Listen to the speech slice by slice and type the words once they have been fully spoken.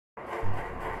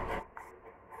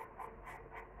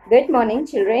Good morning,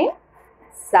 children.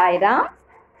 Saira.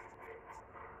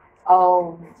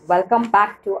 Welcome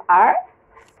back to our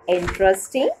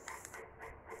interesting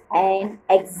and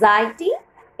exciting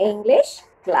English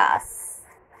class.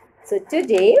 So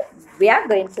today we are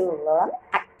going to learn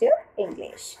active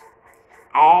English.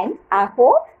 And I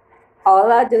hope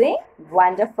all are doing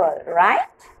wonderful,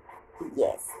 right?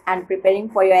 Yes, and preparing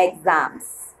for your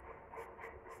exams.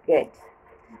 Good.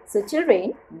 So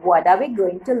children, what are we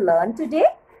going to learn today?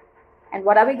 And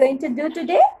what are we going to do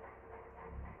today?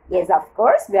 Yes, of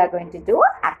course, we are going to do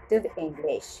active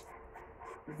English.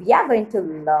 We are going to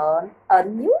learn a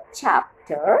new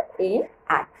chapter in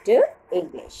active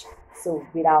English. So,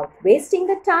 without wasting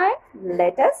the time,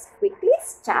 let us quickly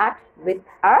start with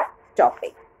our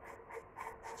topic.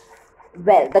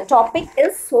 Well, the topic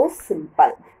is so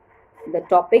simple. The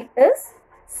topic is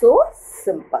so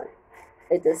simple.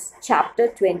 It is chapter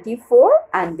 24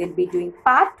 and we'll be doing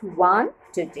part 1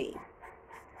 today.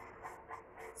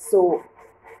 So,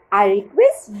 I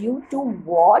request you to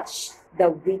watch the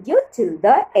video till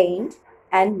the end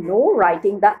and no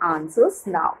writing the answers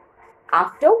now.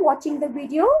 After watching the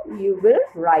video, you will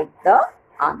write the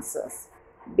answers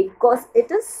because it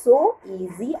is so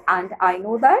easy and I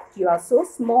know that you are so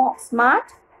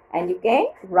smart and you can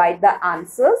write the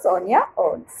answers on your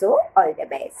own. So, all the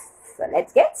best. So,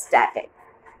 let's get started.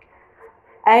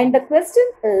 And the question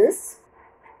is,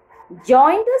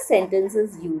 join the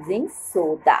sentences using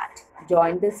so that.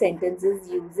 Join the sentences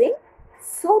using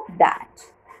so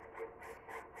that.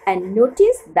 And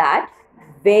notice that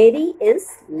very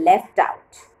is left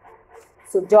out.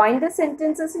 So join the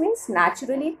sentences means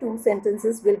naturally two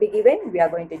sentences will be given. We are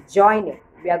going to join it.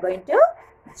 We are going to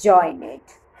join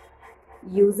it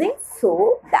using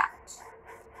so that.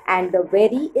 And the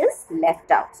very is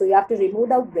left out. So you have to remove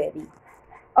the very.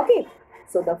 Okay.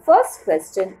 So the first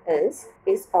question is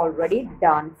already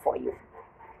done for you.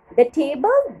 The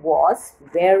table was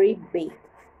very big.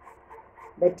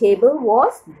 The table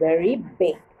was very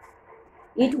big.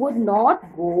 It would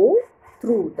not go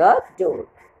through the door.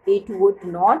 It would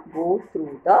not go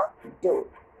through the door.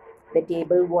 The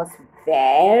table was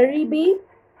very big.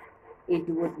 It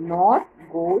would not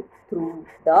go through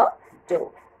the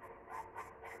door.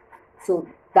 So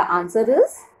the answer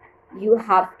is you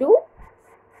have to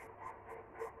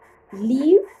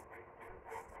leave.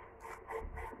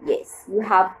 Yes, you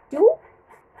have to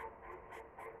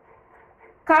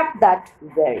cut that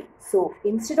very. So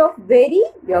instead of very,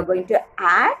 we are going to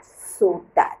add so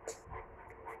that.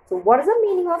 So what is the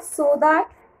meaning of so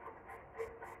that?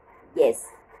 Yes,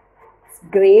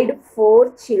 grade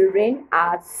 4 children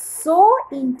are so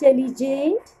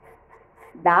intelligent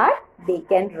that they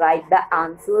can write the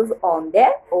answers on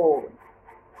their own.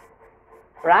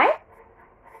 Right?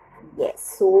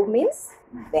 Yes, so means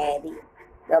very.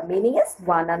 The meaning is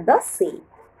one and the same.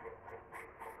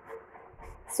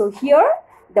 So here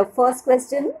the first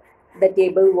question, the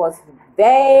table was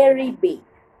very big.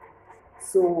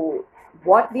 So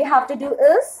what we have to do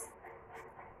is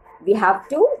we have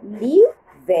to leave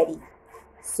very.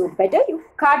 So better you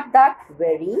cut that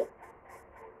very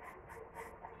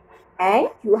and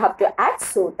you have to add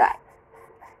so that.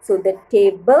 So the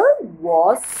table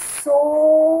was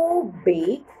so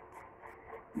big.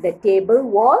 The table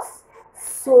was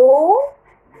so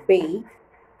big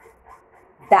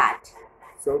that.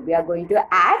 So we are going to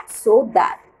add so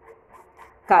that.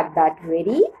 Cut that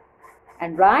very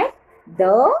and write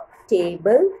the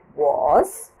table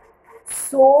was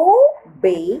so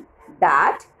big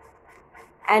that,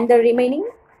 and the remaining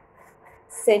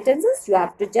sentences you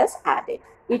have to just add it.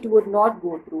 It would not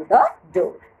go through the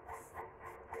door.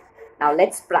 Now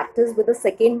let's practice with the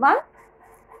second one.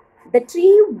 The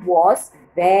tree was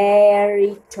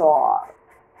very tall.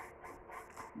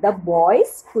 The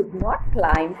boys could not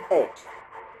climb it.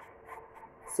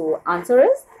 So answer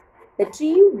is the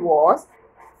tree was,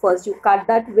 first you cut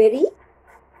that very.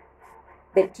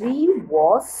 The tree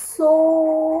was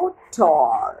so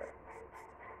tall.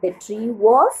 The tree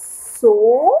was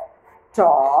so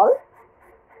tall.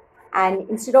 And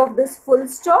instead of this full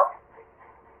stop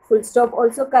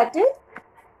also cut it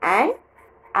and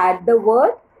add the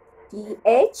word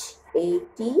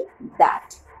T-H-A-T,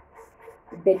 that.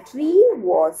 The tree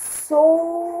was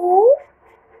so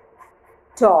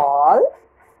tall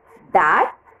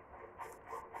that.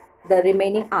 The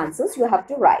remaining answers you have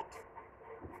to write.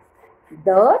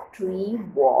 The tree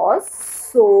was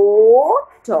so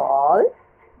tall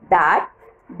that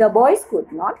the boys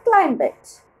could not climb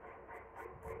it.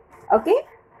 Okay.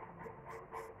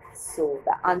 So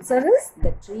the answer is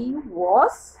the tree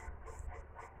was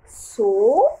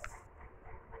so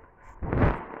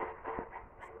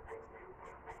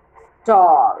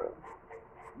tall.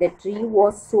 The tree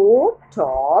was so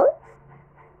tall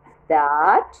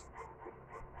that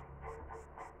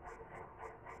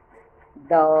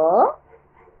the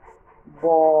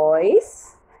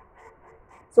boys,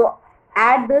 so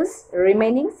add this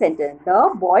remaining sentence,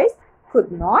 the boys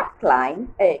could not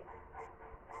climb it.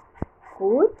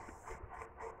 Could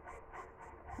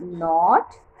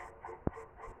not climb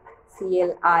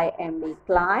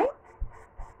climb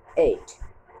it.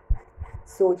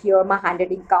 So here my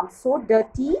handwriting comes so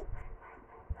dirty.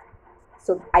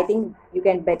 So I think you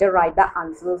can better write the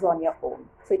answers on your own.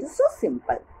 So it is so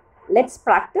simple. Let's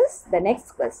practice the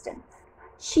next question.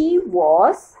 She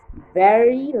was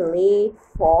very late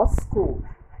for school.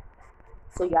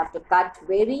 So you have to cut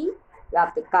you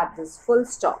have to cut this full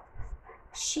stop.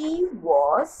 She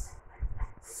was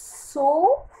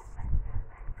so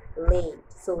late.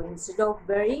 So instead of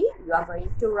very, you are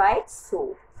going to write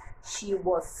so. She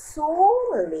was so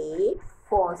late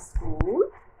for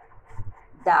school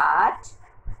that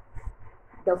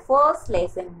the first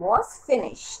lesson was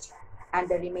finished. And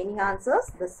the remaining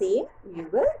answers the same you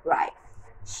will write.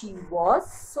 She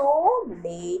was so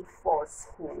late for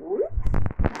school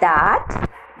that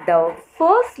the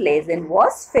first lesson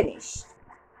was finished.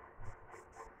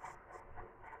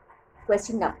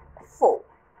 Question number 4.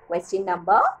 Question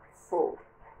number 4.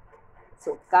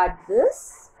 So cut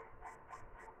this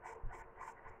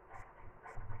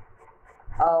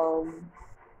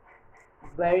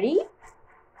very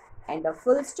and the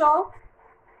full stop.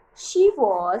 She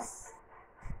was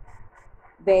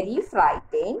very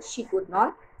frightened. She could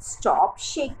not stop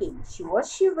shaking. She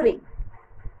was shivering.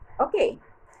 Okay.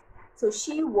 So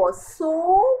she was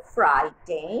so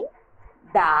frightened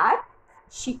that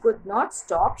she could not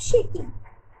stop shaking.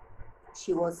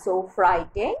 She was so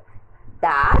frightened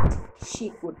that she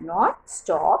could not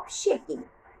stop shaking.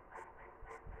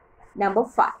 Number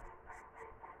 5.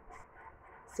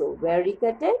 So very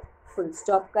cut it, full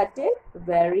stop cut it,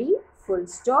 very, full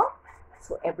stop.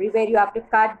 So everywhere you have to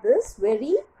cut this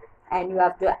very and you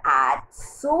have to add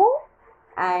so,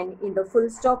 and in the full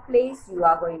stop place you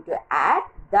are going to add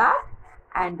that,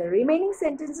 and the remaining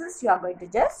sentences you are going to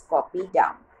just copy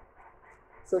down.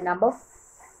 So number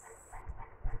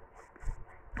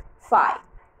 5.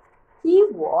 He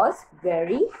was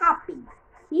very happy.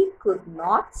 He could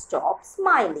not stop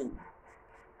smiling.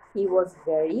 He was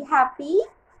very happy.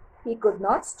 He could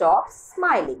not stop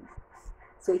smiling.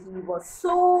 So he was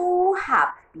so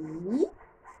happy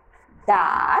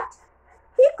that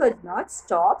he could not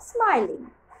stop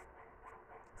smiling.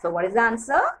 So what is the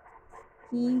answer?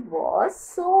 He was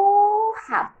so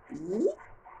happy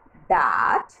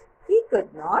that he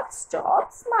could not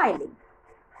stop smiling.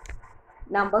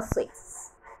 Number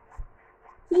 6.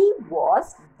 He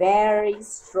was very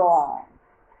strong.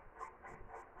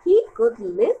 He could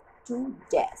lift 2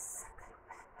 desks.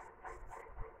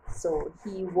 So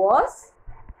he was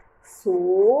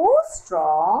so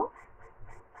strong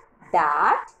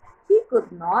that he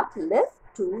could not lift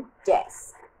 2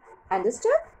 desks.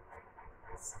 Understood?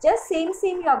 Just same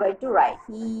you are going to write.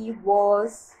 He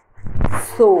was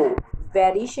so.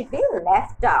 Very should be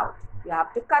left out. You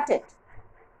have to cut it.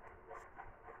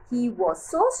 He was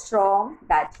so strong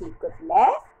that he could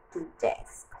lift 2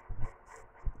 desks.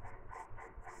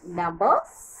 Number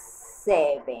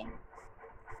 7.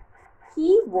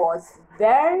 He was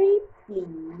very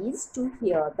pleased to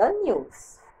hear the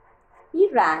news. He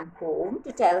ran home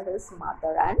to tell his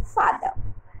mother and father.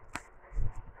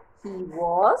 He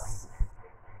was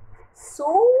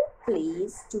so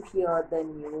pleased to hear the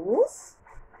news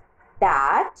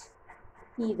that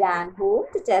he ran home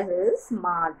to tell his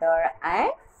mother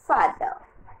and father.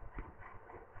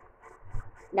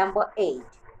 Number 8.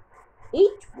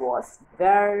 It was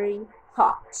very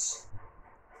hot.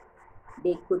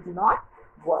 They could not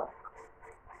work.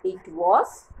 It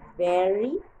was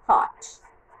very hot.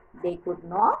 They could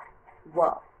not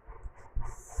work.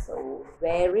 So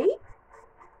very,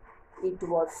 it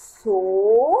was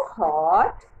so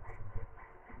hot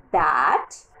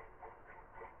that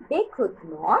they could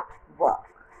not work.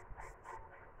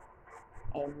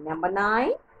 And number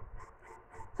 9.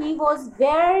 He was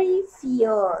very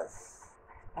fierce.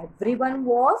 Everyone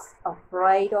was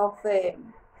afraid of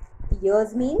him.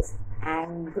 Fierce means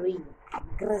angry,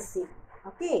 aggressive.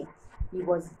 Okay. He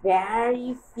was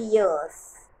very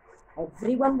fierce.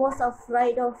 Everyone was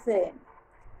afraid of him.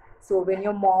 So when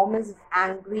your mom is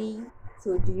angry,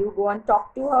 so do you go and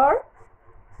talk to her?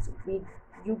 So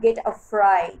you get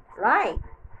afraid, right?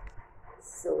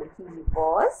 So he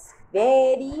was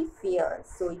very fierce.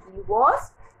 So he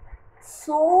was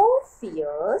so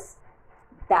fierce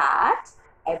that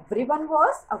everyone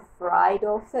was afraid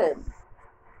of him.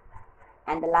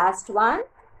 And the last one,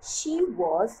 she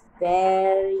was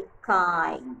very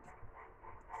kind.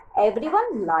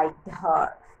 Everyone liked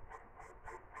her.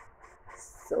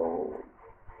 So,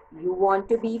 you want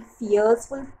to be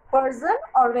fearful person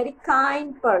or very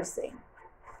kind person?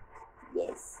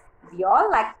 Yes, we all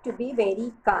like to be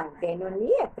very kind. Then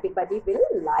only everybody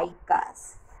will like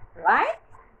us, right?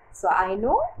 So I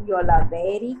know you all are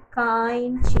very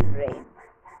kind children.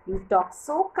 You talk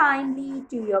so kindly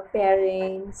to your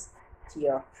parents, to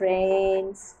your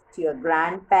friends, to your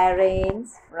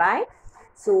grandparents, right?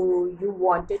 So you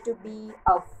wanted to be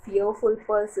a fearful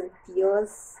person,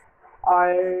 fierce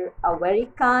or a very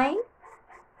kind?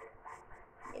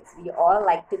 Yes, we all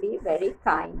like to be very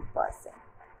kind person.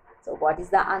 So what is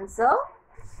the answer?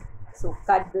 So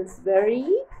cut this very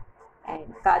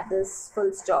and cut this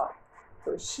full stop.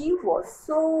 So she was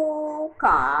so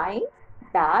kind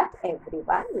that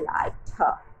everyone liked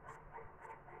her.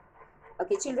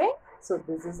 Okay children, so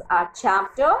this is our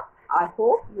chapter. I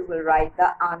hope you will write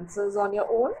the answers on your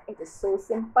own. It is so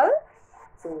simple.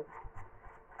 So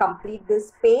complete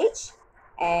this page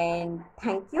and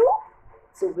thank you.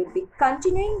 So we'll be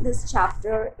continuing this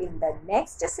chapter in the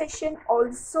next session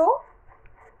also.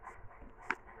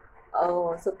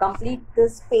 So complete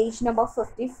this page number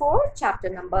 54, chapter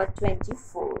number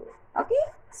 24. Okay,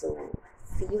 so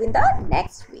see you in the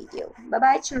next video. Bye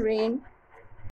bye children.